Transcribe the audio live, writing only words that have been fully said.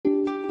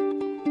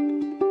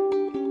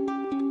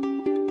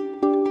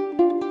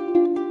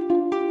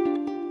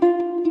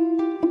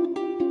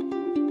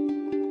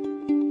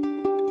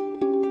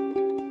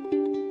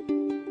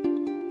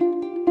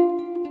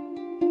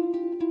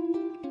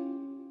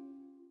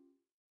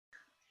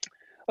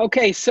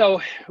Okay,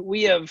 so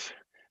we have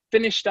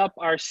finished up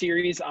our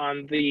series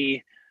on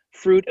the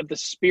fruit of the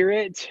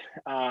Spirit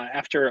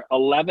after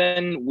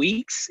 11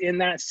 weeks in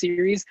that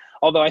series.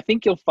 Although I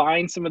think you'll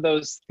find some of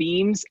those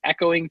themes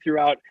echoing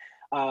throughout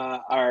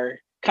our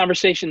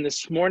conversation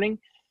this morning.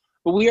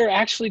 But we are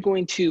actually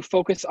going to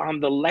focus on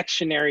the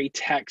lectionary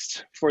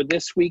text for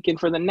this week and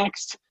for the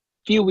next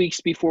few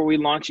weeks before we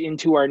launch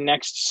into our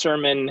next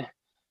sermon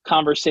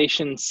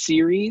conversation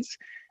series.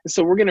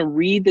 So we're going to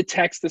read the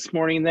text this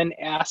morning and then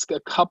ask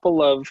a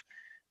couple of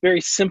very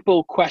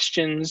simple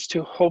questions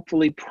to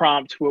hopefully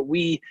prompt what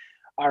we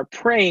are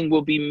praying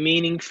will be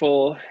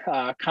meaningful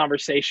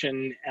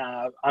conversation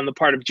on the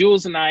part of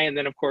Jules and I, and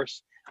then of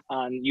course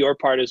on your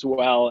part as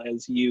well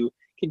as you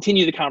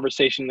continue the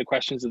conversation and the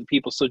questions of the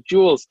people. So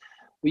Jules,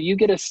 will you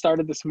get us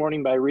started this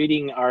morning by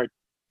reading our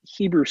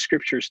Hebrew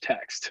Scriptures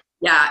text?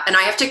 Yeah, and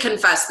I have to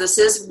confess, this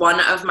is one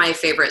of my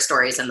favorite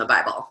stories in the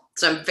Bible.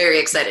 So I'm very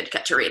excited to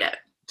get to read it.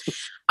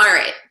 All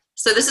right,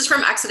 so this is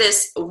from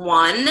Exodus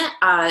 1,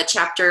 it's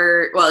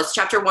chapter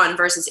 1,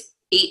 verses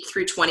 8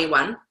 through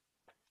 21. And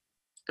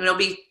it'll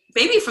be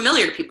maybe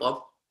familiar to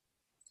people.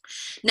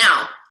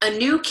 Now, a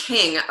new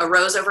king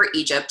arose over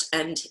Egypt,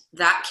 and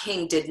that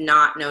king did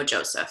not know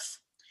Joseph.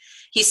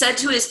 He said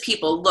to his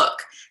people,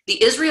 "Look,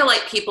 the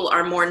Israelite people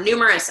are more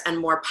numerous and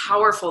more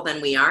powerful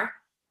than we are.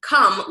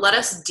 Come, let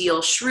us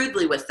deal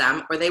shrewdly with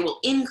them, or they will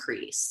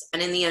increase,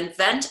 and in the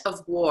event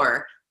of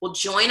war, will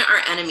join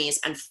our enemies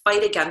and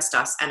fight against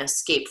us and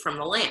escape from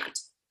the land."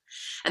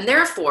 And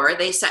therefore,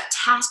 they set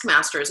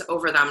taskmasters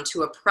over them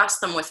to oppress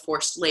them with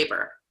forced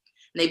labor.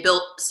 And they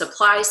built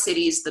supply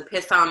cities, the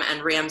Pithom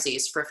and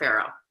Ramses, for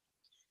Pharaoh.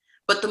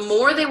 But the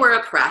more they were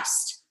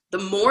oppressed, the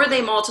more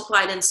they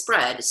multiplied and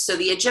spread, so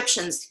the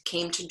Egyptians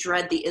came to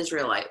dread the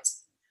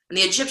Israelites. And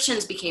the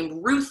Egyptians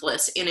became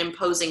ruthless in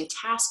imposing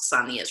tasks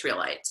on the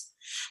Israelites.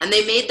 And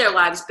they made their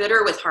lives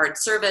bitter with hard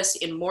service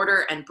in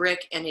mortar and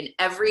brick and in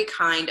every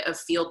kind of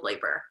field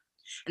labor.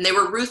 And they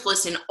were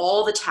ruthless in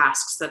all the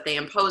tasks that they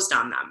imposed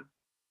on them.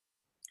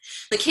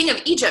 The king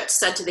of Egypt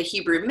said to the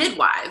Hebrew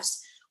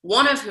midwives,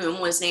 one of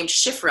whom was named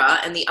Shiphrah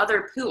and the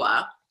other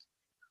Puah,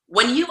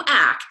 "When you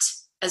act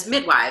as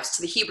midwives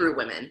to the Hebrew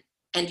women,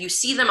 and you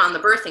see them on the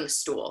birthing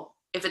stool,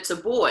 if it's a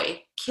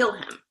boy, kill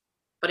him.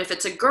 But if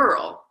it's a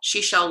girl,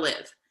 she shall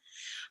live."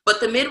 But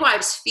the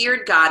midwives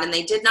feared God, and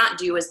they did not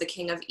do as the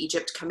king of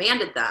Egypt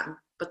commanded them,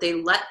 but they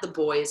let the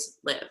boys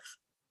live.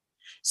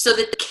 So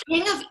the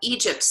king of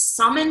Egypt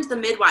summoned the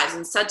midwives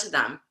and said to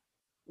them,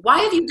 "Why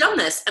have you done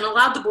this and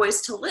allowed the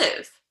boys to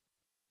live?"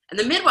 And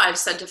the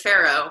midwives said to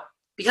Pharaoh,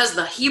 "Because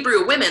the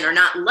Hebrew women are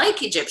not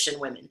like Egyptian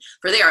women,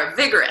 for they are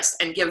vigorous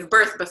and give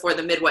birth before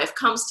the midwife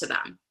comes to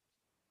them."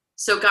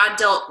 So God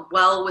dealt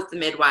well with the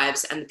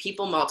midwives, and the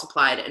people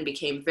multiplied and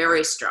became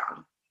very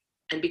strong.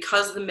 And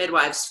because the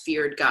midwives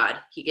feared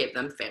God, he gave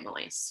them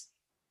families.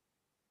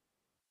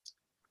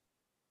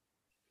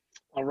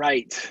 All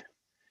right.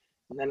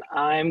 And then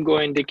I'm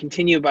going to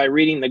continue by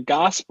reading the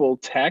gospel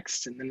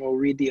text, and then we'll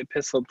read the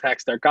epistle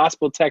text. Our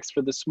gospel text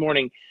for this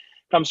morning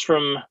comes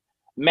from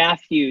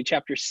Matthew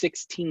chapter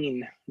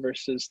 16,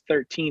 verses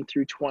 13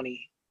 through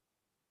 20.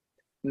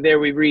 And there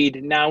we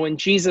read, "Now when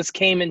Jesus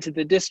came into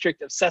the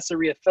district of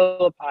Caesarea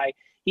Philippi,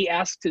 he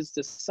asked his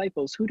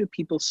disciples, 'Who do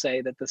people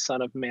say that the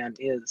Son of Man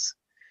is?'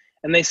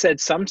 And they said,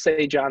 'Some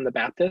say John the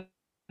Baptist,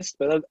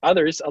 but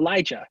others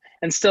Elijah,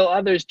 and still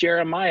others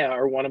Jeremiah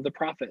or one of the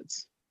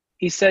prophets.'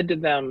 He said to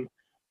them,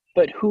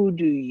 'But who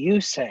do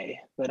you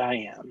say that I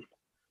am?'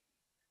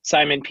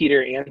 Simon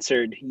Peter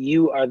answered,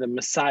 'You are the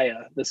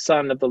Messiah, the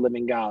Son of the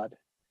living God.'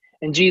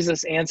 And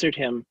Jesus answered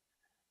him,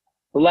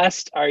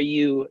 'Blessed are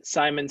you,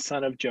 Simon,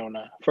 son of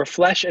Jonah, for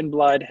flesh and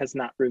blood has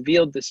not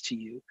revealed this to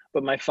you,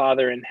 but my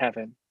Father in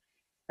heaven.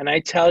 And I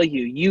tell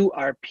you, you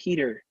are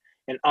Peter,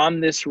 and on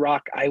this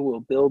rock I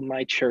will build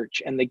my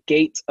church, and the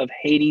gates of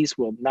Hades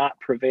will not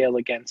prevail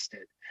against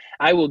it.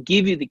 I will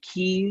give you the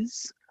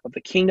keys of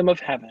the kingdom of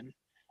heaven,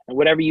 and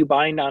whatever you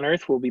bind on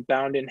earth will be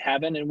bound in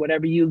heaven, and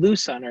whatever you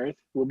loose on earth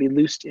will be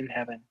loosed in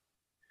heaven.'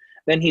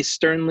 Then he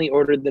sternly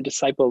ordered the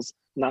disciples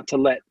not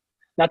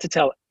to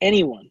tell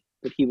anyone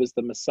that he was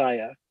the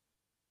Messiah."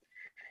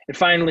 And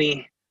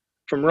finally,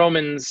 from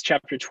Romans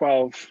chapter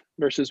 12,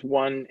 verses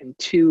 1 and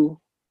 2,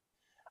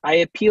 "I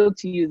appeal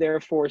to you,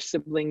 therefore,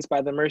 siblings,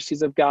 by the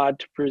mercies of God,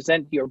 to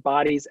present your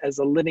bodies as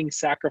a living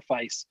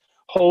sacrifice,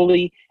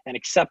 holy and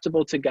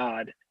acceptable to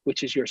God,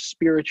 which is your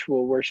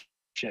spiritual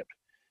worship.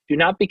 Do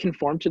not be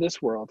conformed to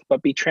this world,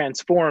 but be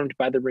transformed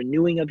by the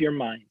renewing of your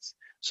minds,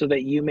 so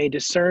that you may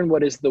discern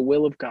what is the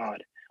will of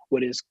God,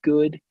 what is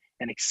good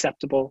and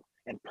acceptable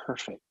and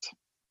perfect."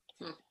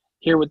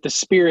 Hear what the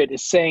Spirit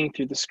is saying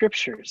through the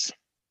Scriptures.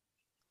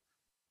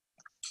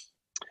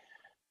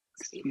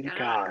 Thanks be to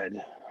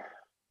God.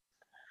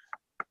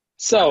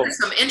 So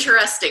some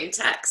interesting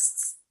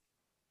texts.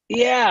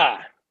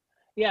 Yeah,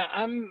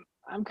 I'm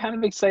kind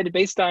of excited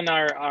based on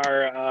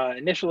our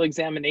initial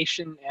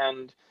examination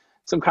and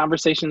some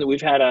conversation that we've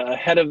had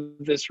ahead of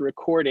this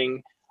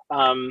recording.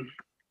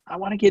 I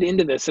want to get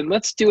into this, and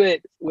let's do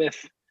it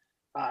with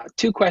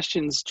two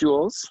questions,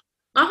 Jules.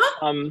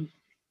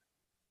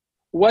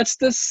 what's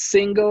the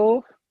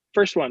single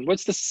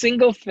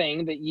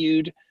thing that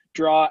you'd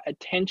draw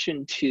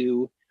attention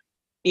to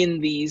in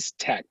these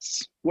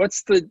texts?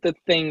 What's the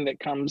thing that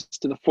comes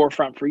to the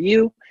forefront for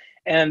you?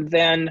 And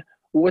then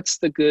what's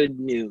the good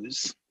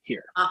news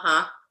here?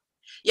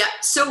 Yeah,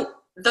 so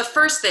the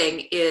first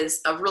thing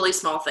is a really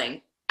small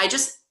thing.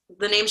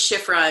 The names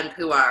Shiphrah and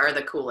Puah are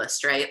the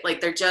coolest, right? Like,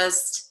 they're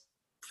just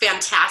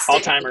fantastic.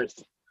 All-timers.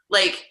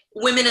 Like,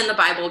 women in the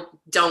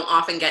Bible don't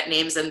often get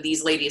names, and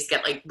these ladies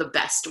get, like, the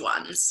best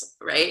ones,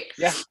 right?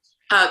 Yeah.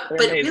 But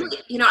amazing.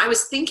 Really, I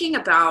was thinking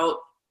about,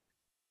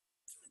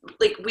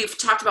 like, we've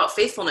talked about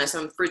faithfulness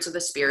and fruits of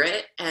the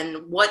Spirit,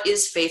 and what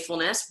is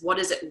faithfulness? What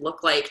does it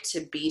look like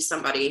to be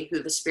somebody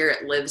who the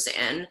Spirit lives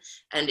in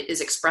and is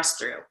expressed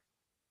through?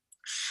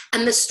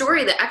 And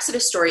the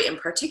Exodus story in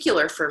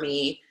particular for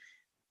me,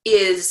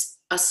 is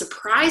a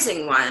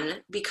surprising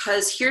one,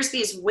 because here's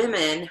these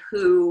women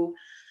who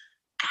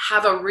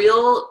have a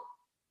real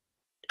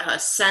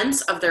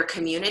sense of their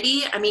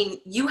community. I mean,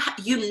 you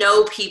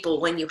know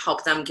people when you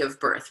help them give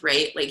birth,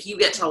 right? Like, you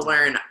get to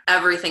learn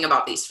everything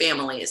about these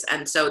families.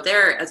 And so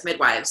they're, as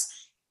midwives,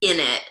 in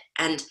it.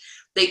 And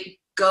they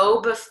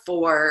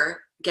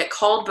get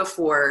called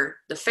before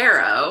the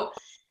Pharaoh,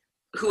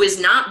 who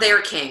is not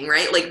their king,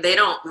 right? Like, they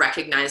don't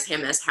recognize him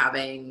as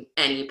having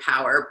any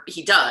power.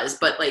 He does,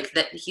 but like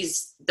that,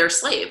 they're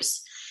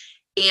slaves.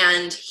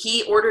 And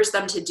he orders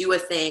them to do a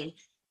thing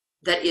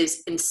that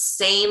is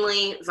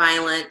insanely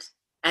violent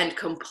and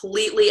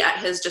completely at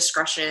his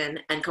discretion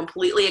and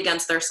completely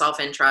against their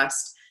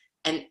self-interest.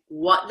 And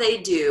what they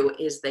do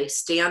is they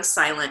stand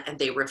silent and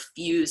they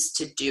refuse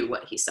to do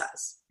what he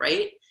says,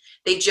 right?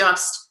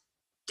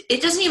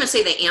 It doesn't even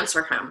say they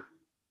answer him.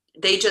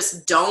 They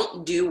just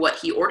don't do what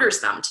he orders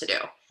them to do.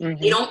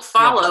 Mm-hmm. They don't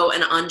follow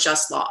an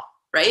unjust law,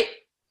 right?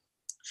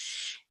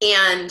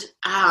 And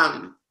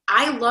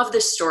I love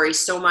this story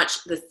so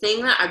much. The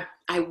thing that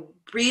I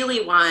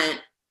really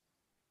want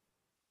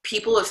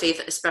people of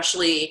faith,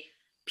 especially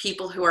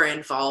people who are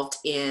involved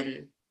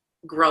in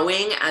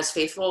growing as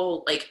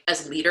faithful, like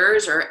as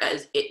leaders, or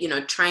as,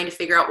 trying to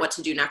figure out what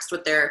to do next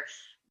with their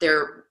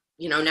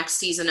next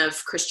season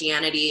of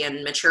Christianity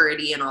and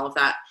maturity and all of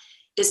that,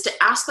 is to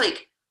ask,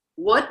 like,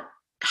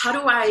 how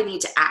do I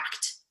need to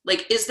act?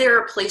 Like, is there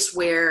a place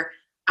where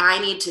I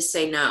need to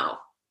say no,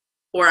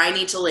 or I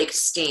need to, like,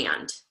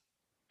 stand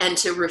and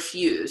to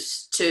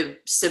refuse to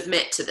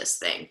submit to this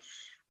thing?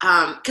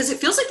 Because it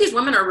feels like these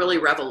women are really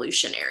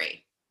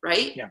revolutionary,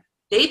 right? Yeah.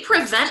 They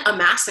prevent a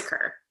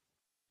massacre.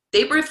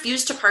 They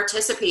refuse to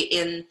participate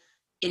in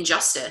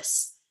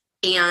injustice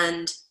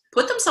and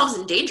put themselves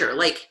in danger.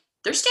 Like,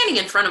 they're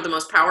standing in front of the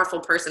most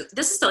powerful person.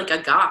 This is like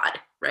a god,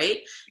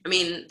 right? I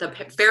mean, the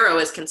Pharaoh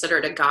is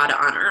considered a god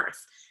on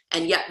earth,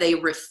 and yet they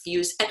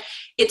refuse. And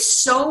it's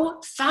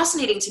so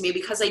fascinating to me,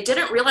 because I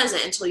didn't realize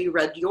it until you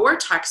read your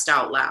text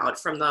out loud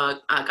from the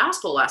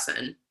gospel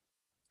lesson,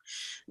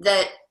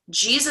 that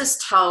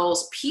Jesus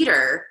tells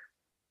Peter,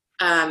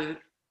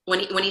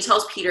 when he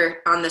tells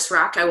Peter, on this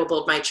rock I will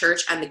build my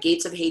church, and the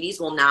gates of Hades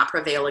will not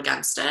prevail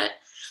against it,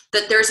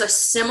 that there's a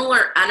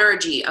similar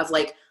energy of,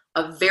 like,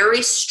 a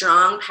very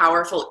strong,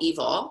 powerful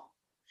evil,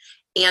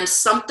 and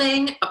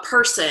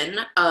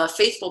a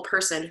faithful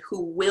person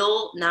who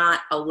will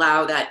not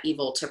allow that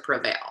evil to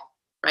prevail,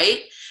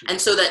 right? And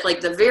so that,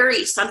 like, the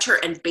very center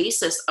and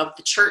basis of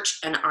the church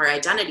and our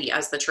identity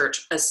as the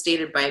church, as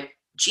stated by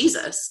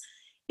Jesus,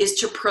 is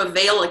to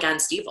prevail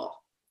against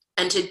evil,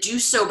 and to do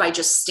so by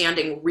just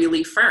standing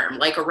really firm,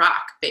 like a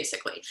rock,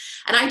 basically.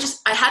 And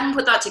I hadn't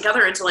put that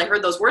together until I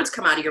heard those words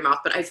come out of your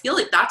mouth, but I feel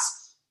like that's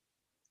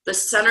the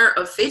center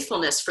of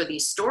faithfulness for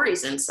these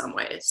stories in some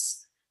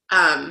ways,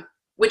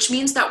 which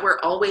means that we're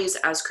always,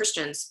 as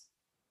Christians,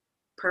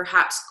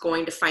 perhaps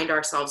going to find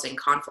ourselves in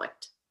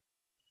conflict.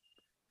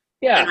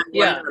 Yeah.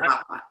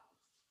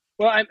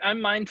 Well, I'm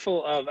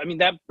mindful of,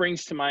 that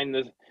brings to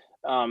mind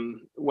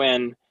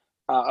when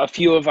a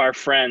few of our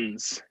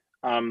friends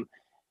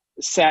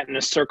sat in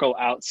a circle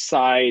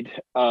outside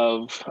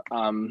of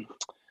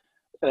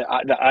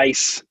the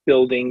ICE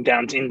building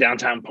in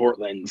downtown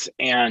Portland,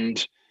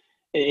 and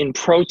in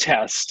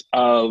protest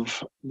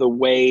of the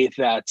way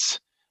that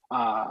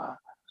our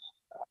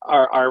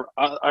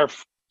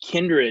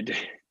kindred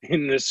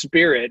in the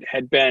spirit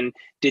had been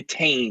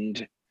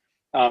detained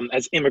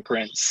as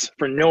immigrants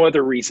for no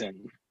other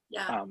reason,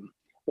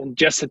 than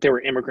just that they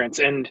were immigrants.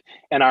 And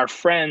our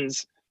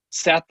friends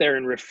sat there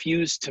and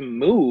refused to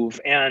move.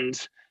 And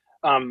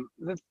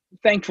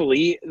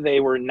thankfully, they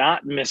were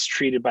not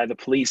mistreated by the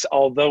police,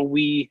 although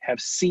we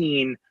have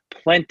seen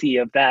plenty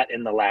of that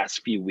in the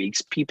last few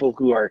weeks. People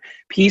who are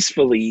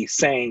peacefully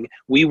saying,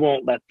 we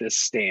won't let this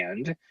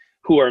stand,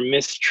 who are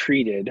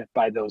mistreated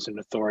by those in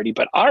authority.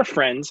 But our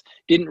friends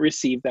didn't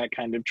receive that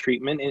kind of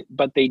treatment,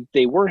 but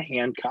they were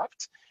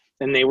handcuffed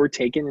and they were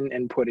taken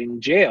and put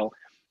in jail.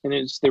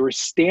 And they were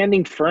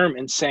standing firm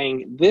and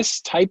saying,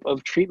 this type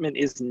of treatment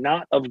is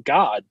not of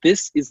God.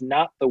 This is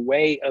not the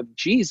way of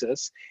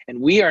Jesus. And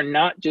we are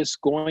not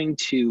just going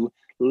to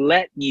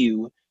let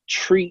you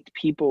treat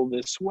people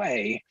this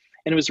way.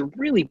 And it was a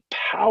really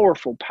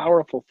powerful,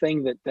 powerful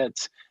thing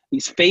that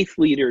these faith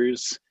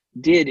leaders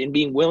did in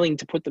being willing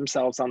to put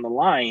themselves on the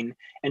line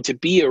and to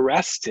be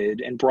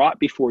arrested and brought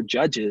before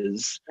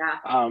judges,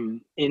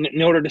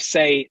 in order to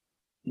say,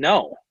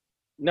 no,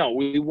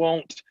 we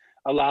won't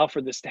allow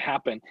for this to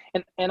happen.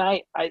 And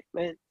I at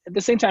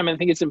the same time, I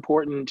think it's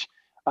important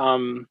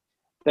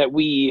that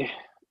we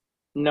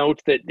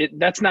note that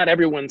that's not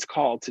everyone's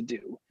call to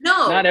do.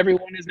 No. Not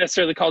everyone is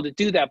necessarily called to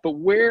do that, but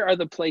where are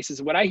the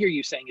places, what I hear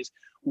you saying is,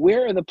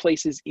 where are the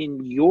places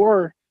in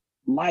your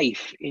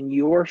life, in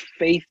your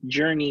faith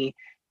journey,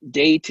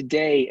 day to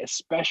day,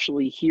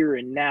 especially here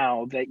and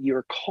now, that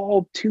you're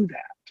called to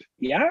that?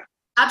 Yeah?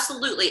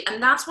 Absolutely.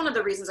 And that's one of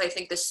the reasons I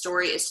think this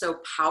story is so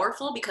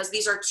powerful, because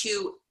these are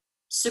two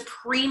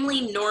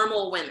supremely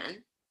normal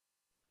women,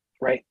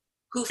 right,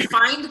 who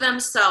find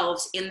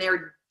themselves in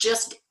their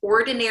just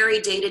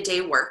ordinary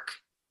day-to-day work,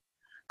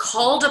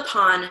 called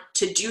upon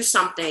to do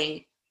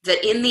something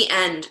that in the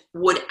end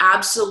would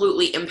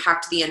absolutely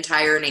impact the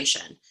entire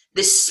nation.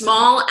 This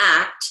small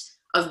act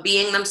of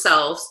being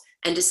themselves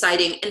and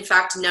deciding, in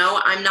fact,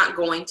 no, I'm not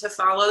going to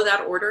follow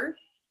that order,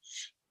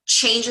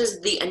 changes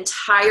the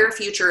entire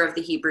future of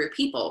the Hebrew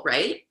people,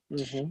 right?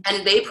 Mm-hmm.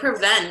 And they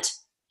prevent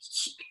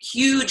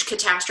huge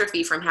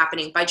catastrophe from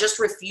happening by just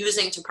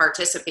refusing to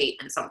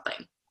participate in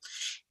something.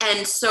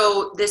 And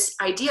so this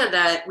idea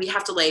that we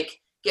have to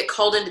like get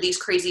called into these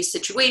crazy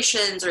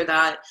situations, or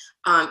that,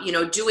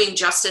 doing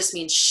justice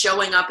means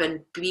showing up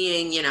and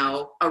being,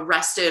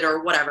 arrested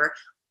or whatever,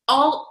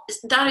 all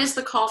that is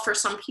the call for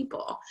some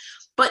people.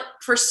 But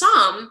for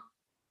some,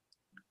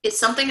 it's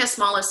something as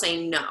small as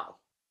saying no,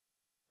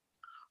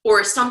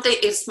 or something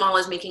as small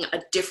as making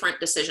a different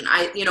decision.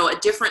 A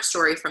different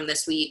story from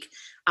this week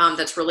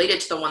that's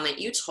related to the one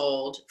that you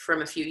told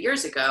from a few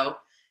years ago.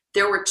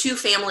 There were two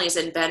families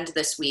in Bend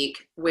this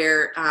week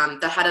where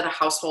the head of the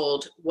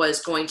household was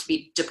going to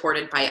be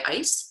deported by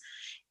ICE.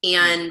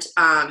 And,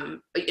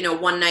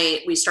 one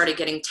night we started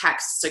getting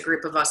texts, a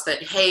group of us,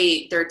 that,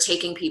 hey, they're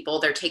taking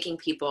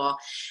people.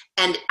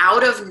 And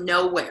out of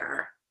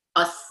nowhere,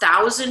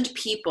 1,000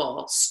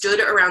 people stood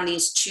around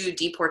these two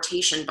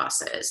deportation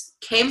buses,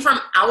 came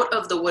from out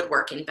of the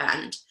woodwork in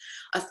Bend.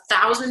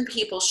 1,000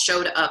 people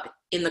showed up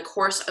in the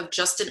course of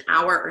just an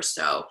hour or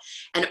so,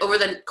 and over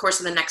the course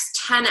of the next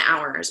 10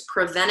 hours,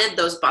 prevented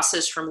those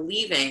buses from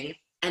leaving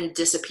and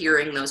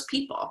disappearing those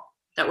people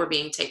that were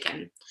being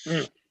taken.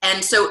 Mm.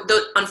 And so,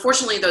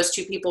 unfortunately, those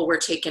two people were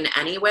taken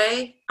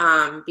anyway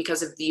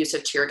because of the use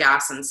of tear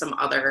gas and some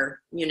other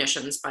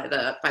munitions by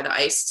the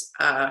ICE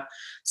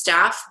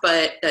staff,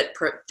 but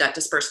that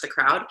dispersed the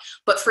crowd.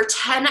 But for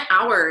 10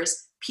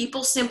 hours,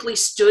 people simply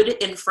stood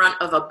in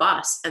front of a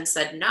bus and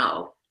said,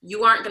 no,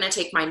 you aren't going to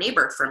take my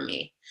neighbor from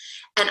me.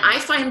 And I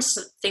find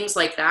things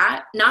like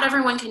that, not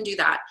everyone can do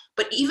that,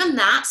 but even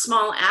that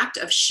small act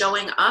of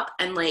showing up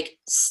and like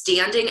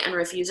standing and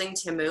refusing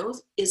to move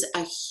is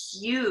a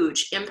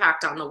huge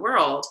impact on the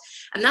world.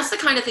 And that's the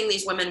kind of thing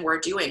these women were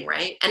doing,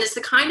 right? And it's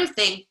the kind of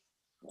thing,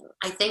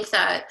 I think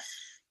that,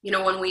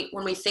 when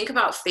we think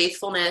about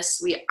faithfulness,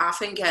 we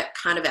often get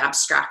kind of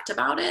abstract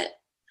about it,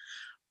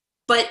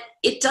 but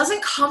it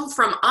doesn't come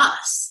from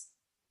us.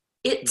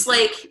 It's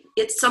like,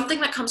 it's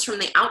something that comes from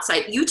the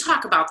outside. You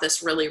talk about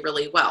this really,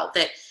 really well,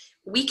 that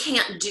we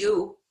can't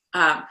do,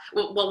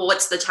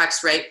 what's the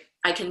text, right?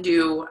 I can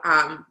do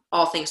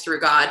all things through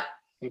God.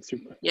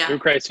 Through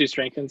Christ who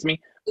strengthens me.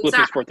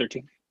 Exactly.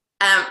 Philippians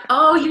 4:13.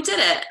 Oh, you did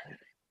it.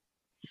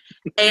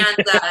 And,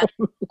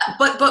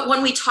 but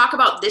when we talk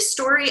about this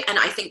story, and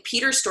I think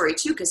Peter's story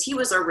too, because he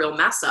was a real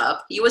mess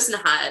up. He was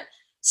not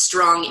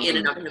strong in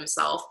and of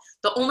himself.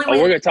 The only way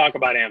we're going to talk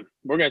about him.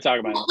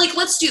 Like,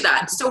 let's do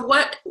that. So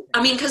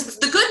because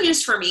the good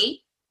news for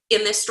me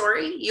in this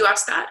story, you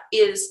asked that,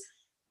 is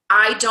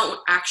I don't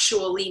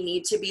actually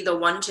need to be the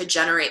one to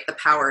generate the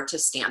power to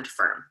stand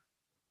firm.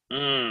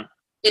 Mm.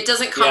 It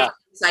doesn't come from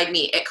inside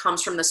me. It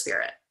comes from the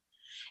Spirit.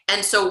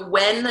 And so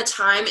when the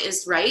time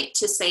is right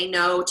to say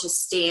no, to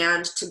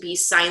stand, to be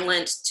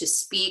silent, to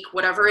speak,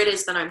 whatever it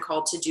is that I'm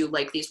called to do,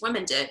 like these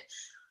women did,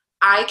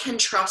 I can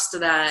trust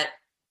that,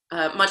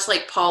 much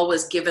like Paul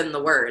was given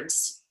the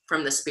words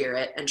from the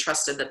Spirit and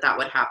trusted that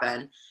would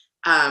happen,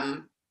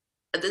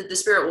 the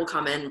Spirit will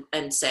come in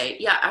and say,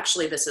 yeah,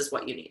 actually, this is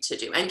what you need to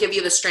do, and give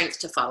you the strength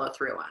to follow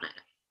through on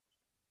it.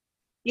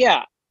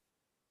 Yeah.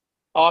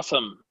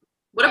 Awesome.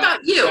 What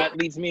about you? That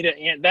leads me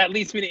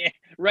to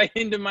right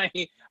into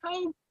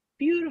how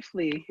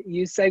beautifully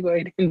you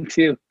segued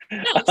into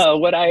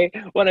what I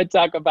want to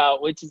talk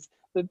about, which is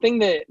the thing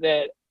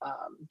that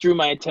drew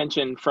my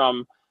attention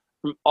from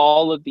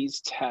all of these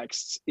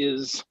texts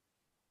is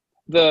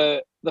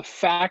the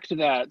fact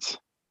that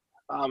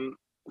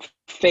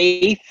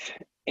faith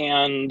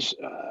and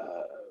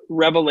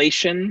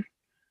revelation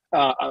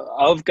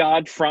of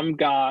God from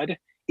God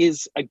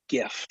is a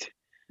gift.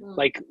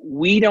 Like,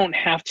 we don't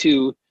have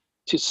to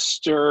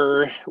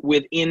stir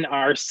within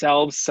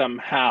ourselves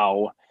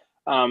somehow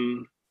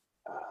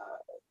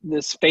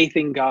this faith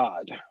in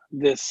God.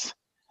 This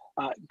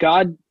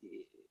God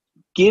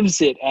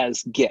gives it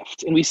as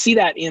gift, and we see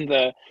that in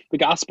the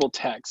gospel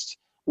text,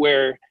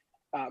 where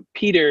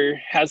Peter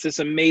has this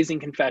amazing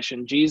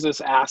confession.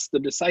 Jesus asks the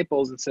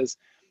disciples and says,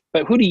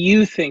 but who do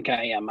you think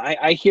I am?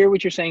 I hear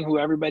what you're saying, who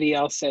everybody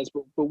else says,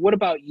 but what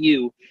about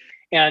you?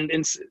 And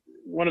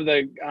one of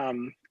the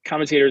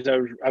commentators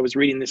I was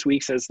reading this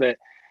week says that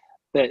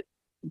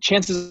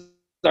chances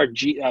are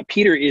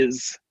Peter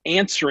is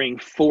answering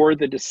for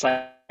the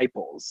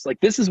disciples. Like,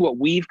 this is what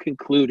we've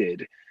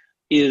concluded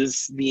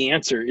is the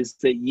answer, is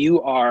that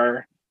you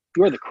are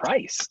the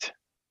Christ.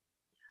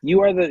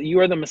 You are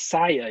the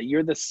Messiah.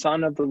 You're the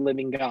Son of the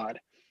living God.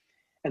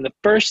 And the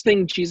first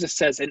thing Jesus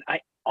says, and I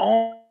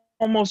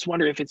almost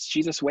wonder if it's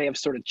Jesus' way of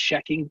sort of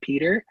checking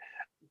Peter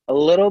a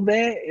little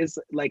bit, is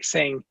like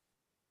saying,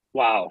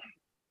 wow,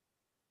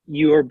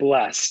 you are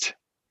blessed.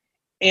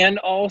 And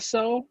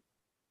also,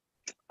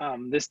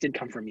 this did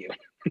come from you.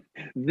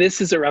 This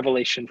is a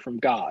revelation from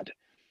God.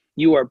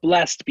 You are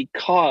blessed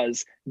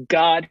because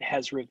God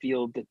has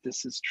revealed that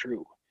this is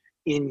true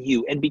in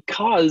you. And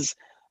because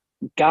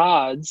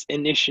God's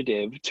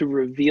initiative to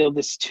reveal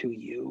this to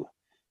you,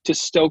 to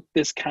stoke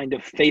this kind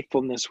of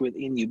faithfulness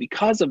within you,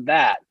 because of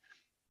that,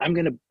 I'm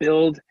going to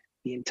build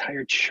the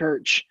entire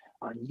church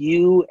on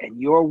you and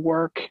your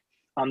work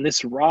on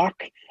this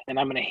rock, and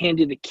I'm going to hand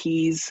you the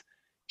keys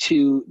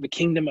to the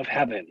kingdom of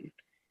heaven.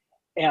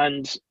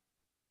 And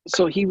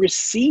so he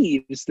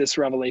receives this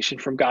revelation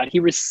from God. He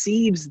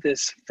receives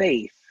this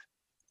faith,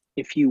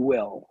 if you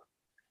will.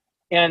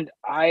 And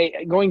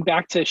going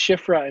back to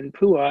Shiphrah and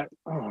Puah,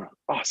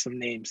 awesome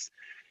names.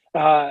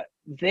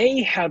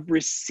 They have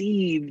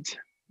received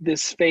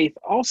this faith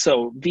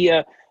also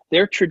via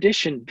their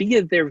tradition,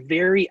 via their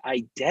very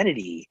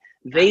identity.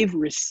 They've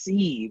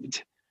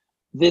received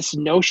this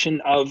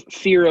notion of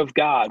fear of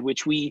God,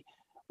 which we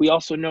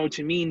also know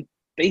to mean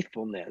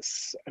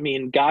faithfulness. I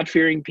mean,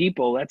 God-fearing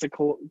people, that's a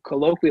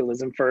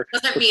colloquialism for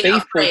faithful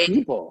afraid.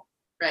 people.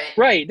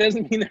 Right. It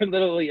doesn't mean they're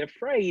literally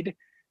afraid.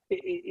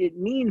 It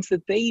means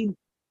that they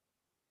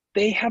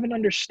have an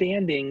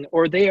understanding,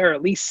 or they are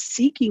at least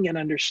seeking an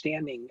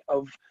understanding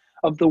of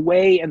the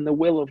way and the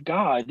will of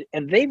God.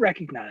 And they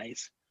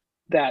recognize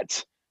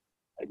that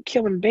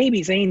killing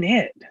babies ain't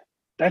it.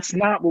 That's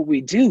not what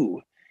we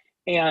do.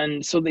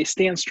 And so they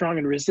stand strong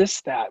and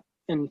resist that.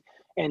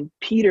 And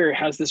Peter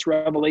has this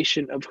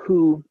revelation of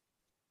who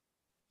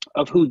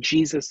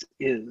Jesus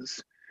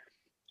is.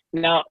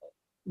 Now,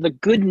 the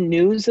good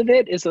news of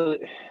it is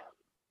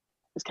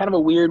kind of a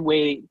weird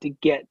way to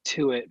get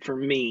to it for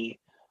me.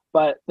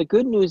 But the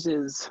good news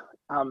is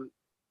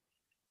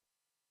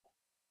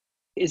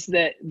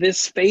that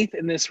this faith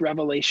and this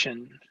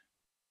revelation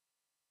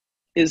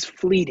is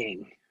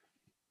fleeting.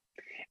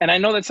 And I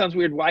know that sounds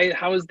weird.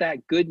 How is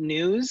that good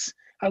news?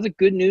 How's it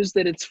good news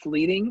that it's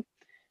fleeting?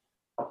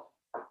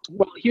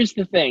 Well, here's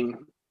the thing.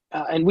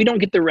 And we don't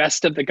get the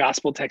rest of the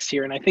gospel text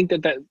here. And I think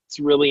that that's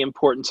really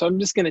important. So I'm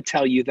just going to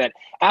tell you that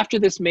after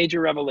this major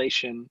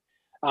revelation,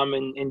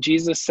 and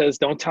Jesus says,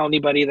 don't tell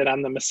anybody that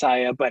I'm the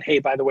Messiah, but hey,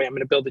 by the way, I'm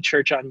going to build a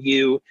church on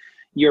you.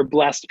 You're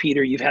blessed,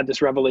 Peter. You've had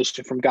this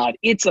revelation from God.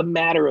 It's a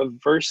matter of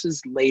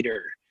verses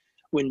later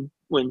when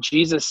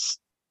Jesus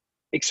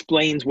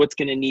explains what's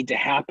going to need to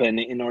happen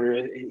in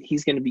order,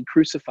 he's going to be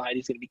crucified,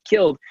 he's going to be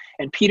killed.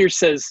 And Peter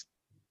says,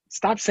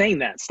 stop saying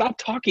that. Stop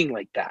talking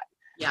like that.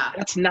 Yeah.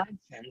 That's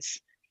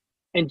nonsense.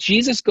 And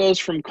Jesus goes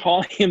from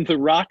calling him the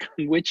rock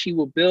on which he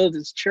will build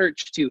his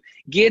church to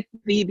get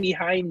thee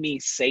behind me,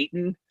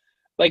 Satan.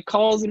 Like,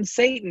 calls him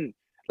Satan.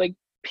 Like,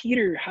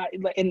 Peter,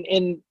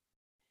 and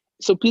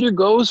so Peter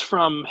goes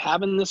from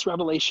having this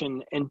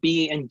revelation and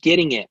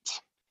getting it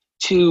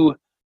to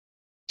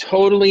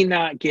totally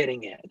not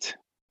getting it.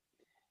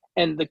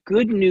 And the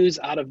good news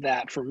out of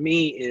that for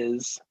me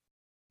is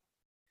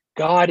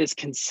God is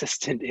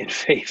consistent and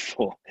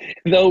faithful.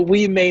 Though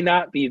we may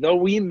not be, though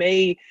we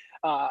may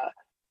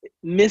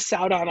miss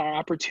out on our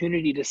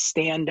opportunity to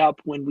stand up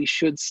when we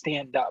should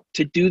stand up,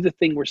 to do the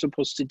thing we're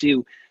supposed to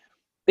do,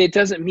 it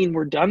doesn't mean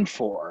we're done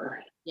for.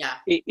 Yeah.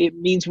 It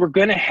means we're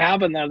going to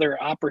have another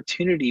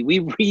opportunity. We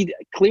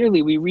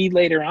read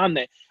later on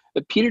that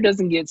Peter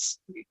doesn't get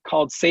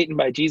called Satan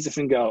by Jesus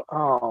and go,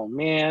 oh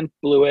man,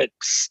 blew it,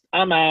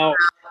 I'm out.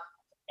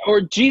 Or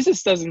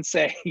Jesus doesn't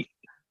say,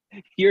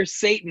 you're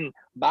Satan,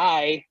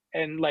 bye,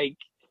 and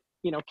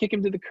kick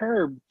him to the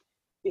curb.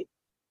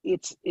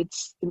 It's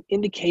an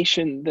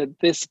indication that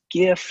this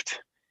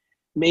gift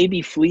may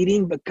be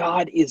fleeting, but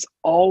God is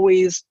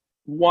always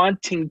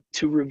wanting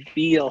to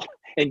reveal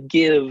and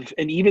give.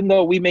 And even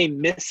though we may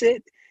miss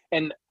it,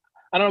 and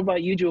I don't know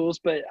about you, Jules,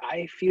 but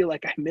I feel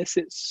like I miss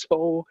it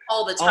so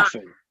all the time.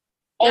 Often.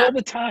 Yeah. All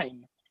the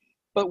time.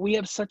 But we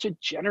have such a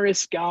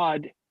generous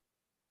God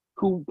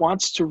who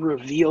wants to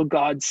reveal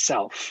God's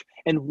self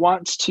and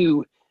wants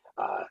to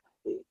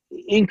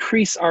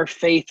increase our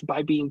faith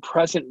by being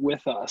present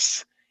with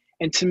us.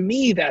 And to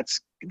me,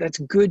 that's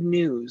good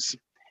news.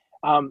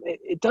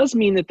 It does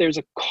mean that there's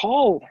a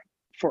call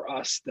for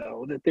us,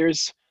 though, that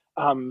there's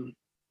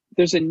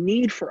a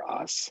need for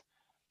us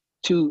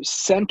to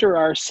center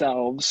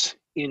ourselves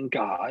in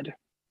God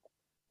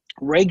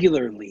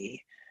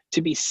regularly,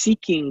 to be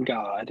seeking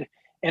God,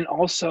 and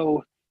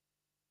also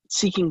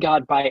seeking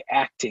God by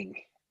acting.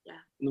 Yeah.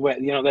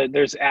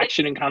 There's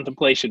action and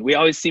contemplation. We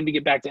always seem to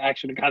get back to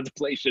action and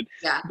contemplation.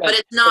 Yeah, but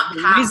it's not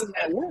the passive. reason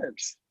that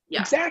works.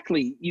 Yeah.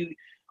 Exactly.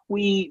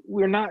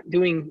 We're not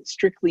doing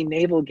strictly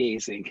navel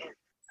gazing,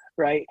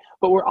 right?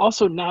 But we're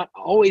also not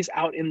always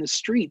out in the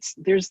streets.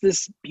 There's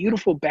this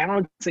beautiful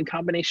balance and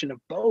combination of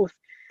both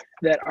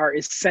that are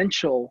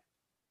essential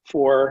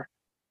for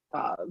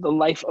the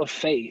life of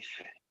faith.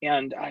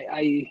 And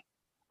I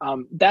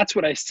that's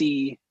what I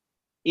see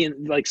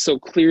in like so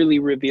clearly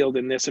revealed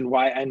in this, and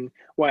why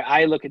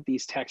I look at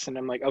these texts and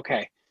I'm like,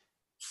 okay,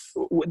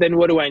 then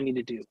what do I need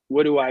to do?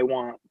 What do I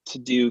want to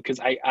do? Because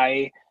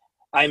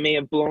I may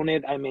have blown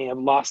it, I may have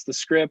lost the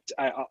script,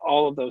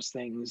 all of those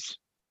things.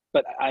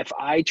 But if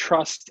I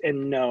trust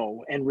and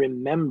know and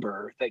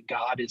remember that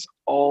God is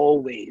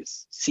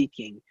always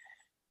seeking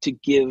to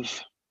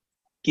give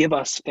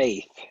us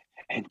faith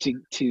and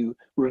to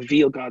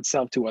reveal God's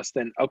self to us,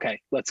 then okay,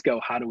 let's go.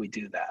 How do we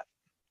do that?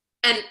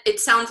 And it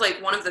sounds like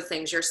one of the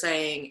things you're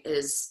saying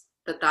is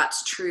that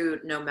that's true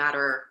no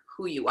matter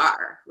who you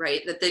are,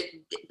 right? That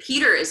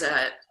Peter is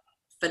a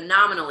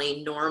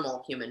phenomenally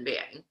normal human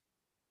being.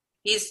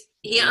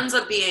 He ends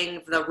up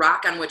being the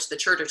rock on which the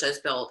church is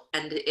built,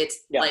 and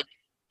it's like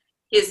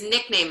his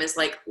nickname is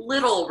like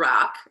Little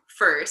Rock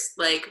first,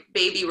 like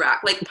Baby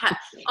Rock, like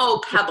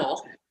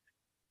Pebble,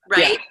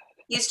 right? Yeah.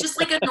 He's just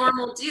like a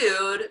normal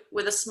dude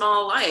with a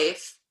small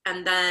life,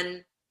 and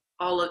then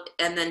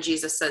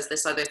Jesus says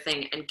this other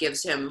thing and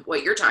gives him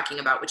what you're talking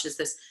about, which is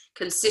this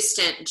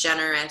consistent,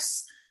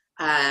 generous,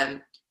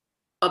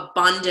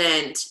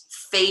 abundant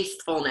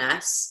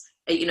faithfulness,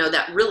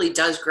 that really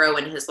does grow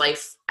in his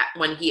life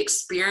when he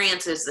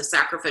experiences the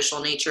sacrificial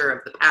nature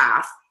of the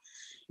path.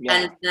 Yeah.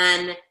 And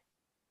then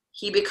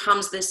he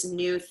becomes this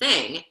new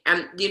thing.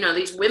 And,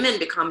 these women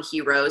become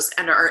heroes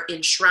and are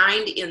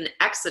enshrined in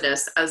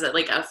Exodus as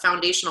a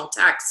foundational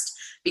text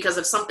because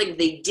of something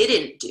they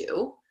didn't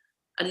do.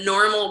 A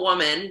normal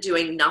woman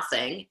doing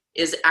nothing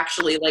is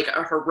actually like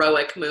a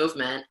heroic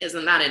movement.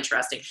 Isn't that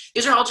interesting?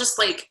 These are all just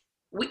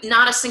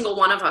not a single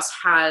one of us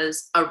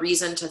has a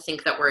reason to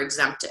think that we're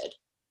exempted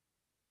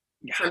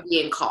from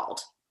being called.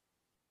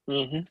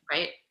 Mm-hmm.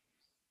 Right?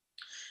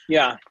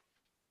 Yeah.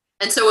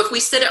 And so if we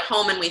sit at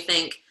home and we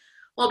think,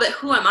 well, but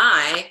who am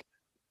I?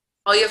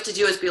 All you have to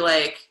do is be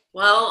like,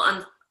 well,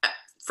 I'm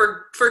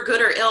for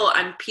good or ill,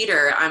 I'm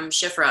Peter, I'm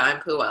Shifra, I'm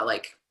Pua.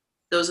 Like,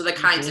 those are the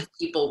kinds of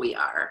people we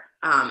are.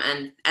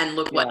 And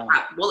look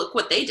look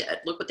what they did.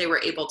 Look what they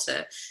were able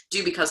to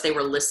do because they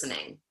were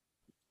listening.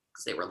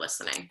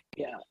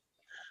 Yeah.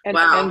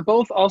 And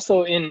both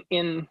also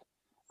in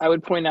I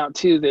would point out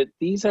too that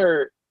these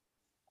are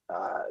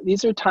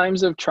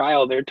times of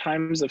trial. They're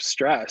times of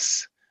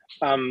stress.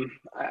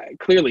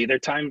 Clearly, they're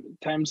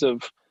times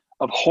of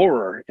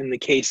horror in the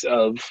case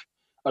of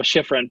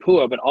Shifra and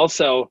Pua, but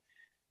also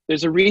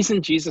there's a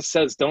reason Jesus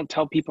says, "Don't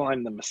tell people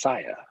I'm the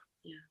Messiah,"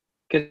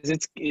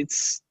 because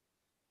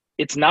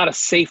it's not a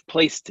safe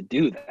place to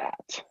do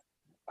that,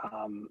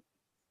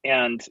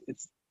 and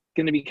it's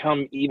going to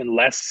become even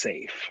less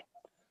safe,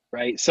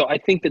 right? So I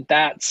think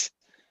that's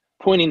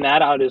pointing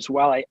that out as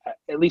well.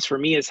 At least for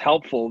me, is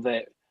helpful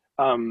that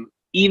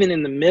even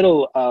in the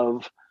middle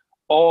of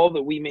all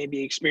that we may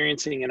be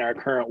experiencing in our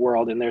current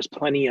world, and there's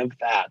plenty of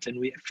that, and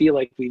we feel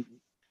like we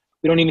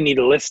don't even need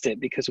to list it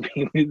because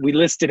we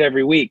list it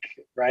every week,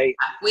 right?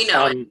 We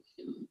know it.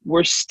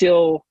 We're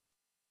still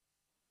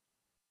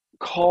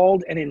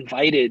called and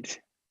invited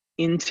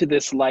into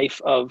this life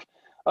of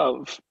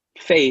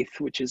faith,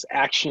 which is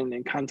action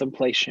and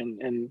contemplation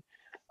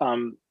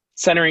and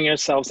centering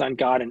ourselves on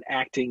God and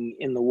acting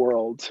in the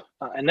world.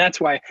 And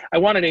that's why I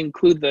wanted to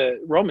include the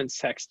Romans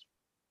text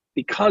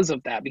because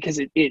of that, because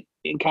it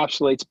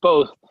encapsulates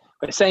both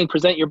by saying,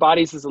 present your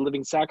bodies as a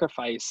living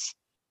sacrifice,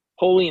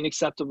 holy and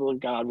acceptable to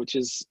God, which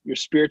is your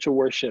spiritual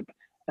worship.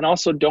 And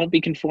also, don't be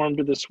conformed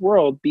to this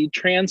world, be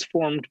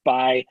transformed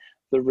by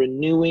the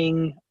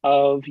renewing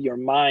of your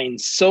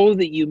mind so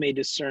that you may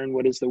discern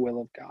what is the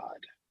will of God.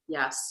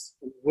 Yes.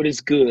 What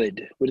is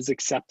good, what is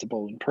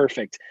acceptable and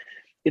perfect.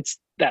 It's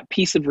that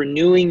piece of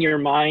renewing your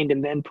mind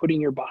and then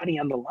putting your body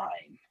on the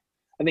line.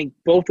 I think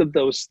both of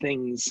those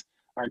things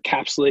are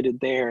encapsulated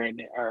there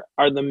and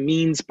are the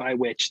means by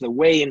which, the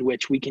way in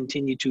which we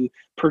continue to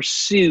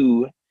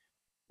pursue.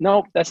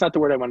 No, that's not the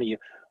word I want to use.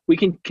 We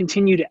can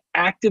continue to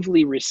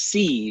actively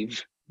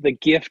receive the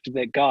gift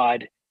that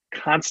God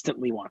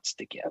constantly wants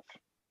to give.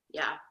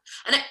 Yeah.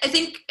 And I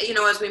think,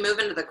 as we move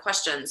into the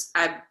questions,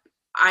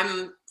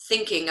 I'm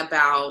thinking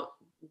about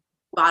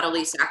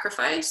bodily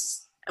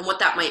sacrifice and what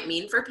that might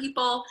mean for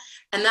people.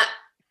 And that,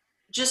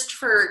 just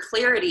for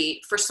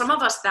clarity, for some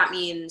of us, that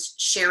means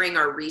sharing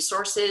our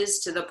resources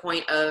to the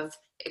point of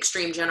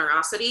extreme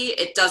generosity.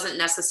 It doesn't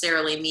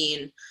necessarily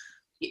mean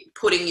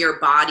putting your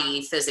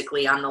body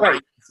physically on the line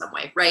in some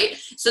way, right?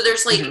 So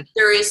there's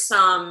there is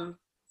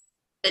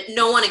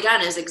no one,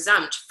 again, is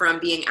exempt from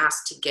being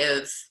asked to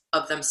give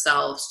of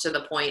themselves to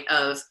the point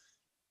of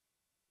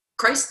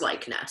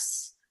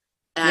Christ-likeness.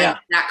 And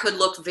that could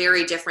look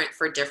very different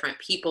for different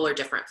people or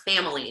different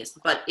families,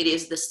 but it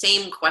is the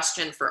same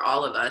question for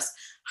all of us.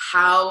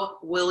 How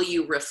will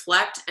you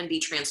reflect and be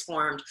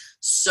transformed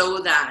so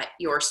that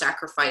your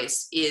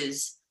sacrifice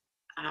is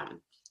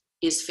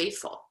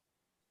faithful?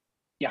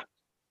 Yeah.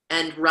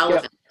 And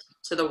relevant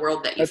to the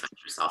world that you find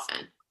yourself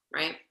in,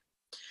 right?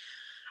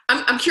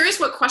 I'm curious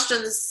what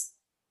questions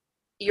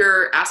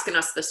you're asking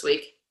us this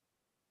week.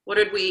 What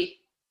did we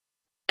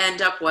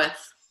end up with?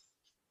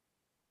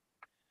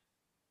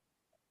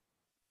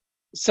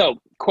 So,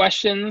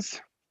 questions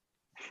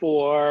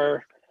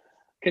for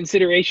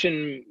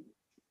consideration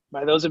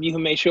by those of you who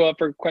may show up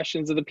for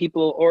questions of the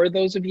people, or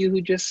those of you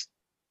who just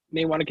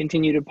may want to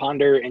continue to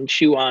ponder and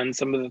chew on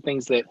some of the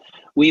things that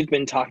we've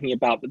been talking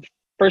about. But the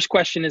first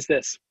question is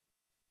this: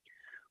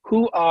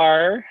 who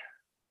are,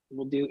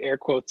 we'll do air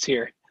quotes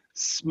here,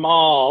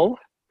 small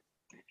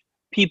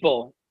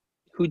people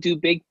who do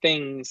big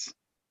things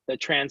that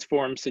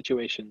transform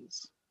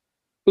situations?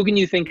 Who can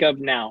you think of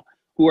now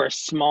who are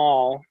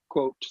small,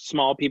 quote,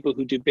 small people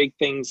who do big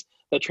things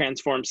that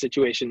transform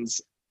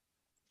situations?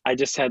 I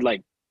just had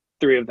like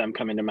 3 of them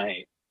come into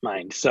my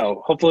mind.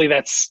 So hopefully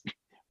that's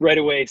right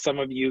away. Some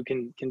of you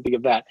can think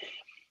of that.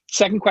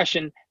 Second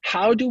question: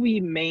 how do we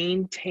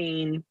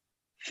maintain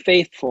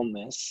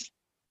faithfulness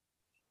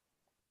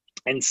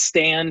and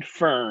stand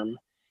firm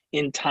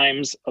in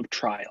times of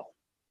trial?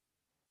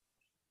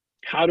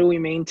 How do we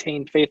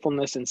maintain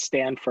faithfulness and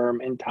stand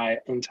firm in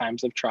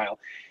times of trial?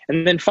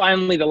 And then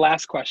finally, the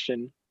last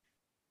question: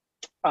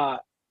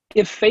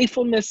 if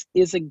faithfulness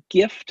is a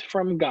gift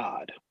from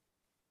God,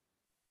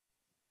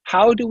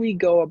 how do we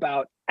go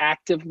about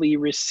actively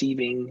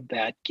receiving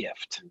that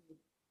gift?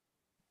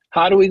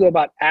 How do we go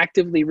about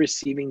actively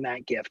receiving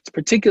that gift,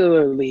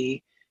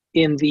 particularly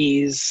in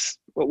these,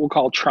 what we'll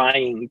call,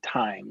 trying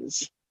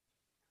times?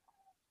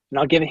 And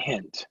I'll give a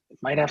hint. It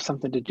might have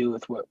something to do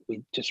with what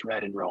we just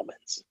read in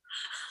Romans.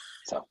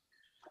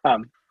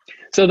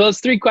 So those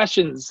 3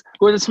 questions: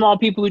 who are the small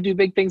people who do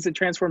big things that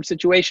transform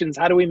situations?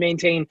 How do we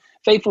maintain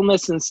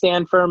faithfulness and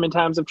stand firm in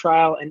times of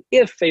trial? And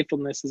if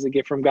faithfulness is a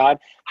gift from God,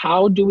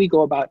 how do we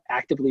go about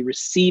actively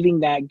receiving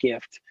that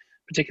gift,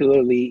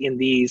 particularly in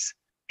these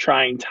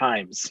trying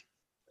times?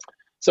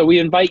 So we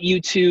invite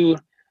you to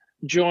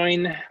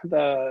join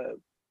the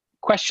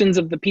Questions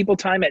of the People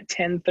time at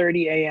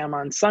 10:30 a.m.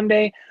 on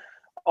Sunday.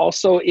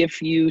 Also,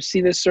 if you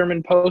see this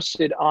sermon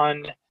posted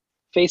on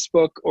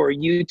Facebook or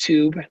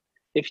YouTube,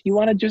 if you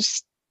want to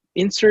just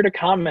insert a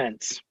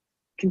comment,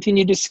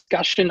 continue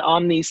discussion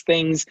on these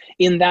things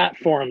in that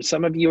forum.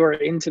 Some of you are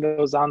into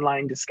those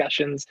online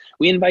discussions.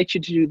 We invite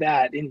you to do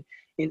that. In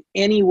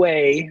any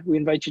way, we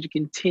invite you to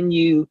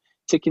continue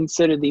to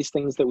consider these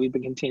things that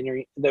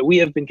we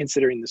have been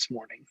considering this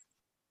morning.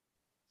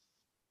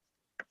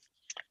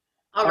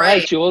 All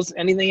right, Jules,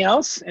 anything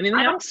else? I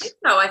don't think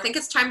so. I think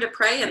it's time to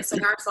pray and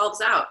sing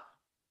ourselves out.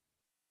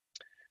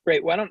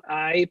 Great. Why don't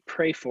I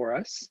pray for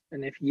us?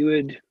 And if you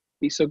would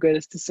be so good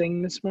as to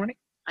sing this morning.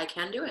 I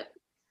can do it.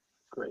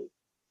 Great.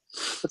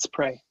 Let's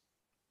pray.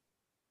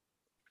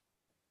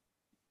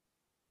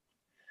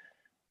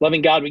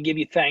 Loving God, we give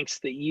you thanks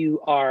that you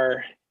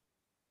are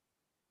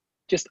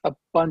just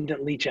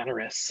abundantly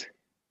generous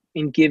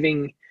in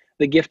giving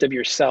the gift of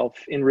yourself,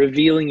 in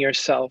revealing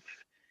yourself,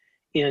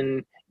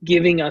 in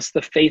giving us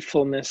the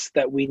faithfulness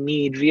that we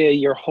need via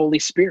your Holy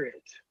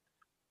Spirit,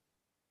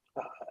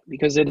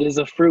 because it is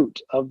a fruit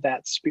of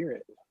that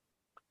Spirit.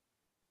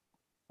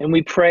 And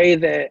we pray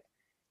that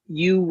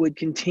you would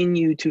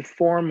continue to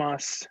form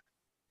us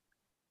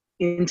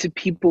into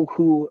people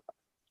who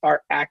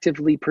are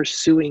actively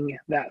pursuing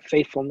that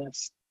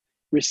faithfulness,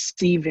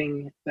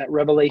 receiving that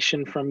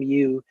revelation from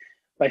you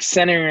by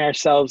centering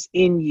ourselves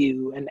in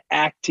you and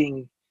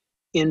acting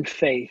in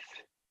faith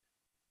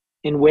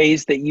in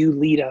ways that you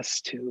lead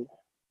us to.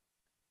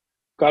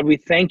 God, we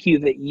thank you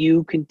that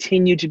you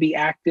continue to be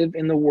active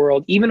in the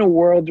world, even a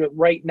world that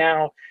right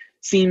now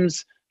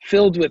seems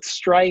filled with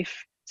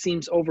strife,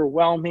 seems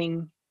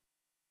overwhelming,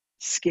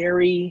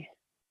 scary,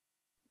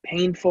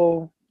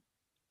 painful.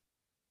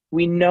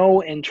 We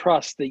know and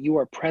trust that you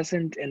are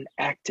present and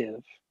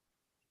active,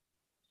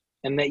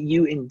 and that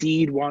you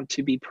indeed want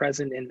to be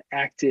present and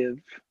active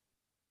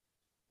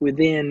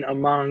within,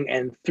 among,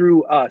 and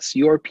through us,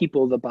 your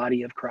people, the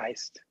body of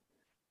Christ.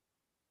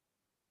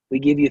 We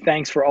give you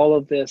thanks for all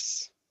of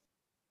this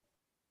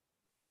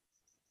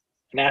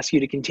and ask you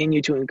to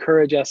continue to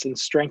encourage us and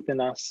strengthen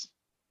us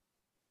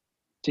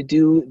to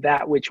do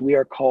that which we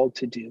are called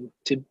to do,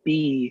 to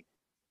be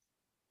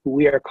who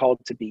we are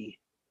called to be.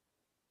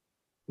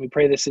 We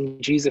pray this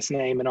in Jesus'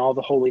 name and all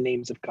the holy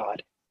names of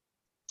God.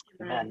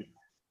 Amen.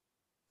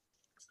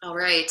 All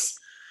right.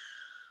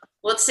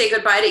 Let's say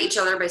goodbye to each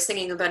other by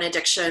singing a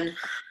benediction,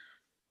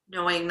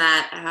 knowing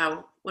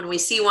that when we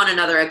see one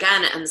another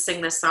again and sing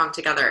this song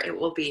together, it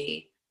will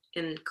be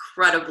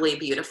incredibly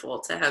beautiful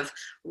to have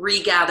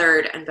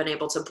regathered and been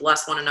able to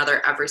bless one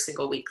another every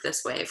single week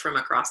this way from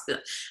across the,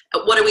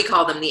 what do we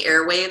call them? The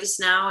airwaves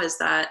now? Is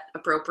that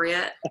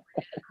appropriate?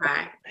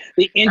 Okay.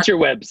 The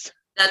interwebs.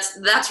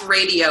 That's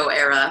radio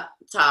era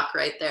talk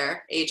right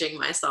there, aging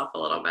myself a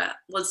little bit.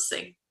 Let's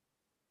sing.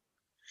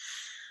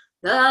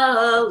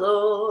 The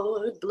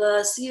Lord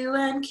bless you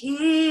and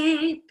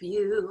keep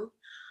you.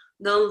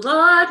 The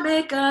Lord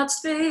make God's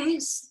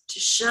face to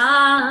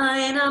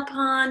shine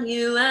upon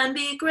you and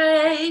be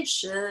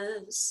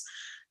gracious,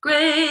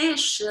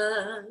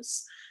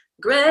 gracious,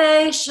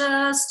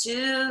 gracious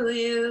to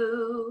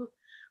you.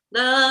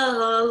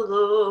 The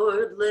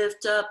Lord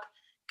lift up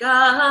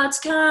God's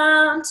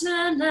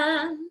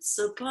countenance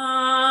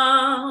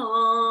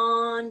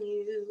upon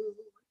you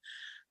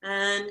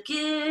and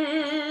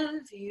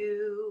give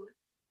you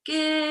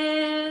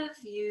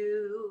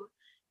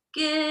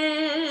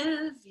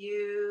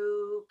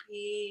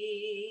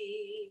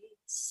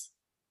peace.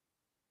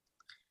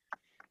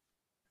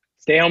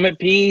 Stay home at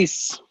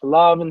peace.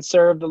 Love and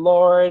serve the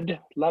Lord.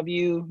 Love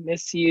you.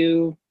 Miss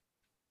you.